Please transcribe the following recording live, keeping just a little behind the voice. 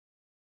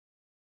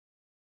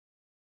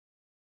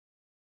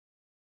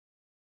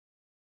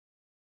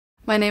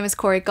My name is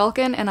Corey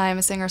Gulkin, and I am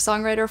a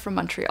singer-songwriter from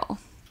Montreal.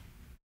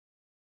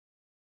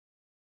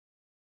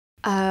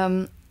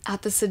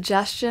 At the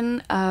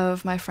suggestion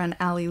of my friend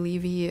Ali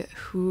Levy,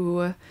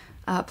 who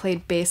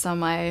played bass on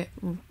my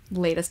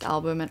latest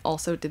album and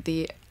also did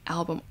the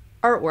album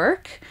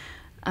artwork,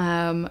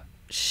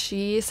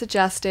 she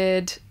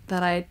suggested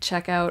that I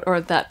check out, or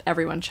that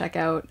everyone check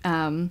out,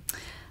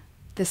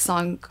 this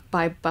song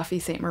by Buffy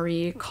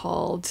Sainte-Marie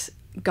called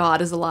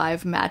God is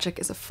Alive, Magic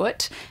is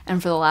Afoot.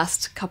 And for the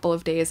last couple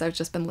of days, I've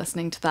just been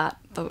listening to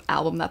the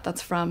album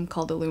that's from,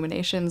 called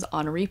Illuminations,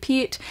 on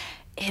repeat.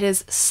 It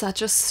is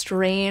such a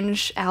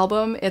strange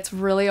album. It's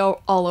really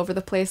all over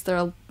the place.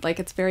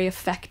 It's very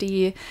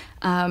effecty,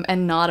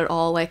 and not at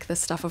all like the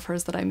stuff of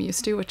hers that I'm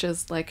used to, which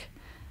is like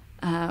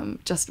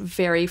just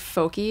very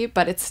folky,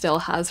 but it still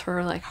has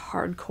her like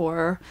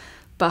hardcore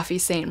Buffy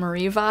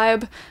Sainte-Marie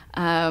vibe.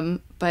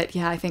 But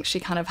yeah, I think she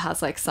kind of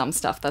has like some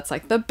stuff that's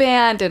like the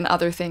band and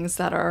other things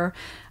that are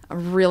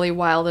really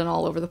wild and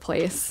all over the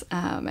place.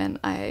 And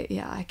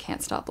I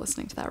can't stop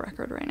listening to that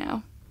record right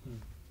now.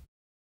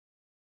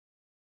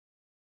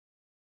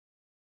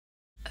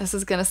 This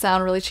is gonna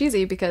sound really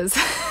cheesy because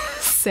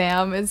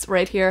Sam is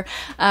right here,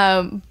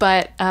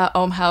 but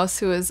Ohm House,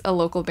 who is a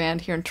local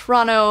band here in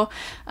Toronto,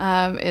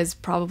 is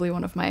probably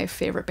one of my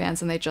favorite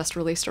bands, and they just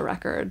released a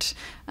record.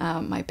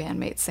 My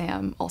bandmate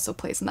Sam also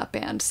plays in that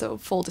band, so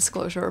full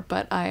disclosure,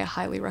 but I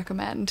highly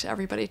recommend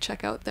everybody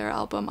check out their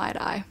album Eye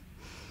to Eye.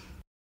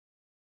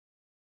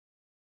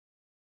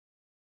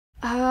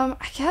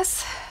 I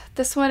guess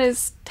this one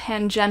is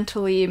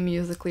tangentially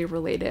musically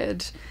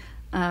related.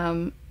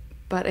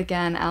 But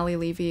again, Ali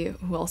Levy,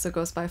 who also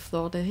goes by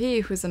Fleur de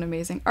Ris, who's an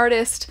amazing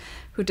artist,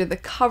 who did the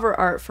cover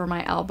art for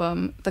my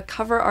album. The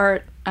cover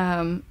art,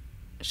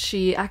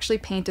 she actually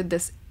painted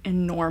this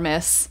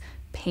enormous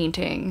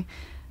painting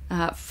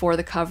for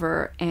the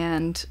cover,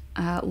 and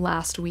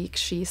last week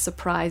she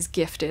surprise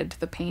gifted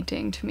the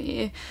painting to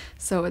me.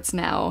 So it's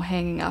now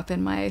hanging up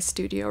in my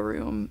studio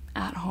room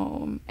at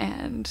home,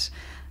 and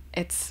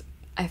it's,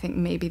 I think,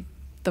 maybe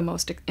the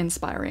most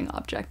inspiring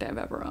object I've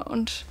ever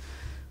owned.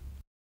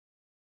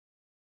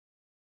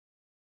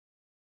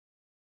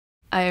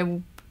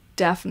 I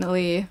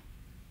definitely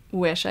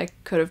wish I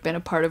could have been a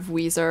part of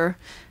Weezer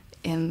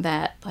in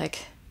that,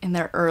 like, in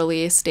their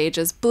early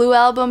stages Blue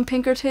Album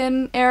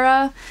Pinkerton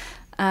era.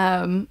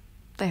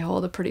 They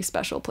hold a pretty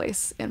special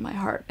place in my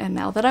heart, and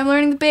now that I'm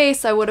learning the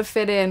bass, I would have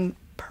fit in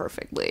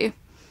perfectly.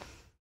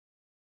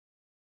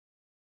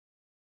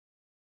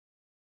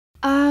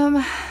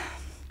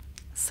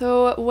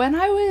 So when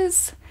I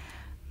was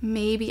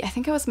I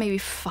think I was maybe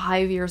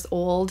 5 years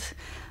old,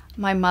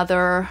 my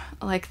mother,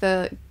 like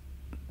the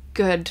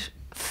good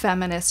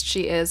feminist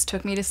she is,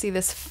 took me to see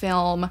this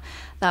film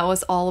that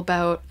was all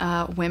about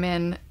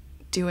women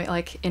doing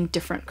like in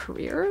different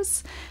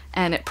careers,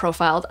 and it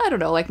profiled, I don't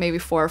know, like maybe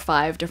 4 or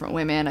 5 different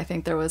women. I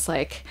think there was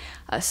like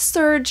a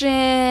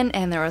surgeon,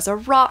 and there was a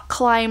rock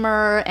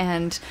climber,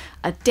 and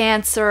a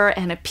dancer,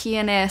 and a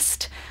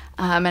pianist,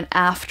 and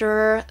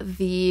after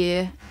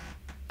the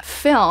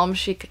film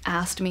she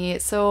asked me,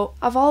 so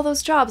of all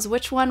those jobs,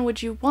 which one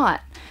would you want?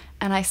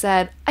 And I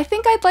said, I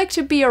think I'd like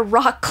to be a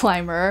rock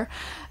climber.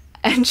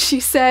 And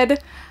she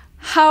said,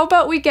 how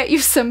about we get you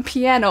some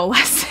piano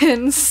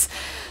lessons?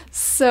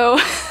 So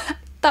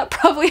that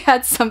probably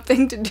had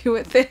something to do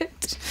with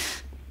it.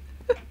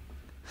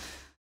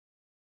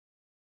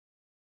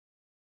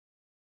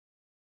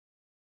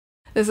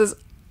 This is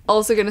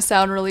also going to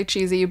sound really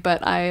cheesy,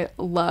 but I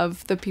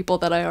love the people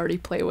that I already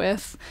play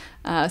with.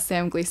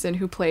 Sam Gleason,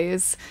 who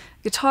plays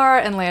guitar,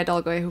 and Leia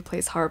Dalgoy, who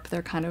plays harp.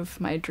 They're kind of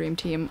my dream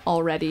team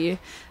already.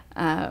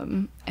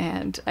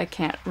 And I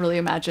can't really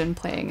imagine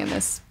playing in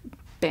this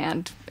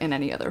band in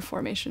any other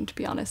formation, to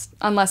be honest,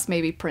 unless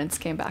maybe Prince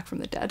came back from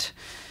the dead.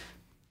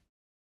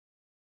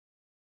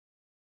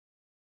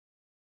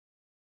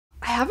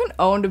 I haven't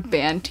owned a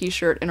band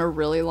t-shirt in a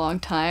really long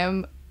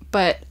time,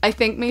 but I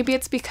think maybe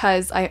it's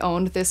because I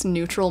owned this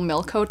Neutral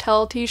Milk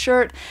Hotel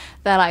t-shirt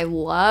that I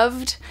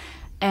loved,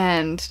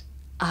 and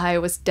I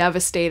was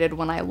devastated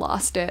when I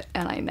lost it,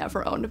 and I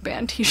never owned a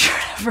band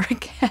t-shirt ever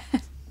again.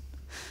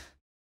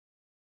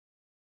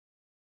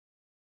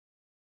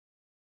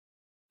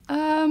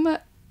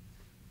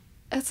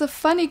 It's a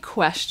funny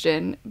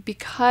question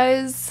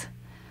because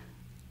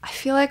I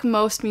feel like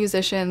most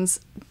musicians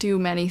do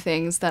many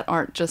things that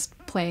aren't just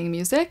playing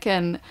music,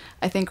 and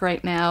I think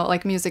right now,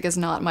 like, music is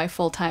not my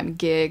full-time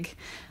gig,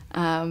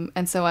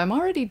 and so I'm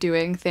already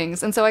doing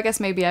things, and so I guess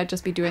maybe I'd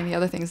just be doing the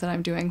other things that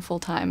I'm doing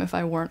full-time if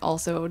I weren't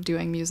also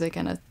doing music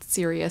in a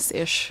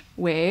serious-ish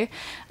way,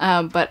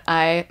 but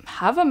I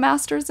have a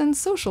master's in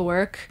social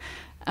work,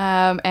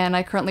 and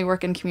I currently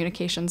work in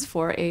communications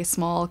for a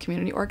small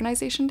community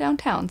organization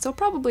downtown, so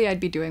probably I'd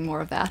be doing more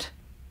of that.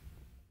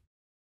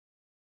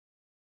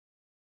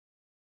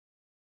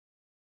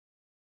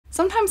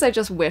 Sometimes I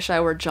just wish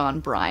I were John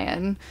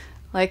Bryan.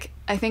 Like,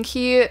 I think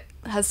he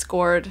has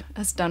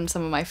done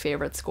some of my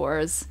favorite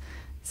scores,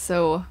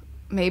 so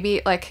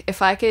maybe, like,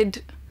 if I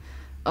could,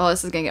 oh,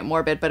 this is gonna get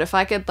morbid, but if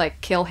I could, like,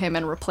 kill him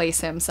and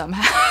replace him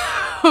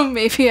somehow,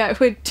 maybe I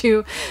would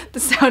do the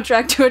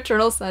soundtrack to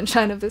Eternal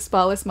Sunshine of the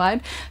Spotless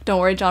Mind. Don't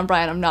worry, John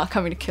Bryan, I'm not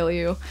coming to kill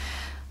you.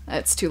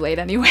 It's too late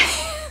anyway.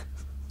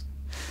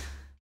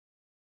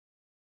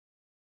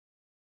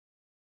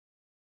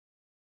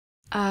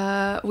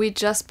 We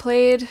just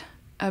played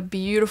a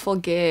beautiful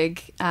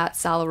gig at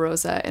Sala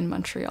Rosa in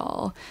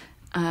Montreal.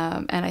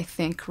 And I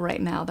think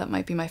right now that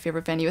might be my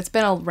favorite venue. It's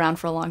been around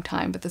for a long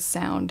time, but the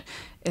sound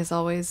is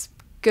always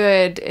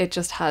good. It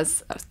just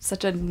has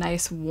such a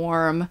nice,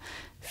 warm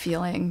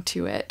feeling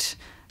to it.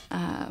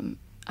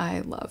 I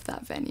love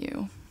that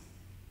venue.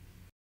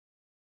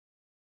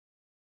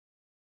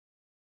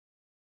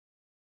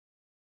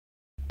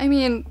 I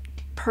mean,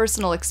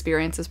 personal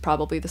experience is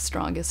probably the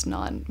strongest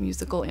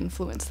non-musical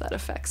influence that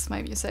affects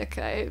my music.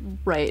 I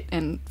write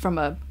from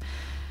a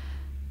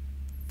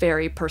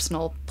very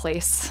personal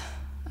place,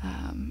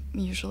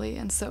 usually,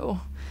 and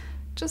so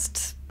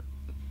just,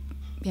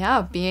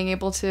 yeah, being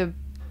able to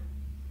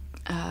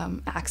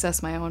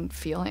access my own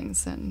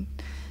feelings and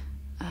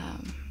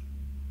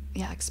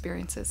yeah,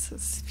 experiences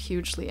is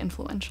hugely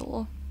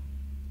influential.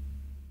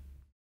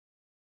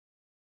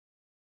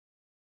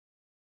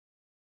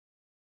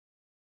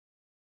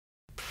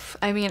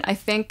 I mean, I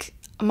think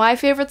my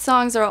favorite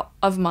songs are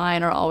of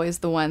mine are always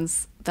the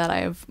ones that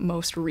I've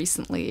most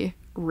recently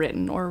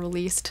written or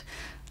released.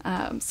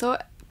 So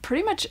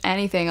pretty much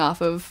anything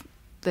off of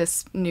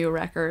this new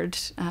record.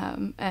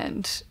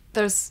 And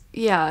there's,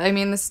 yeah, I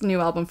mean, this new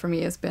album for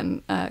me has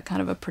been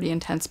kind of a pretty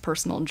intense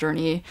personal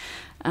journey.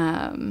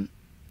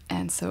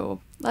 And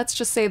so let's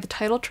just say the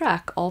title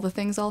track, All the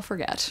Things I'll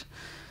Forget.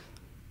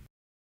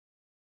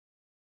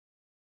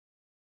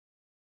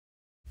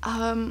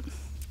 Um,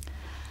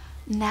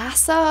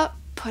 NASA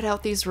put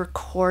out these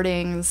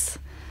recordings,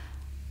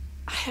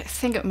 I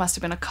think it must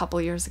have been a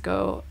couple years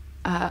ago,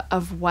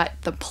 of what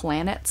the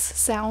planets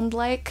sound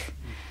like.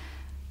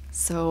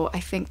 So I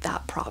think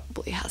that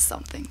probably has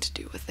something to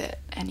do with it,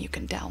 and you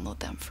can download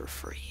them for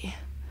free.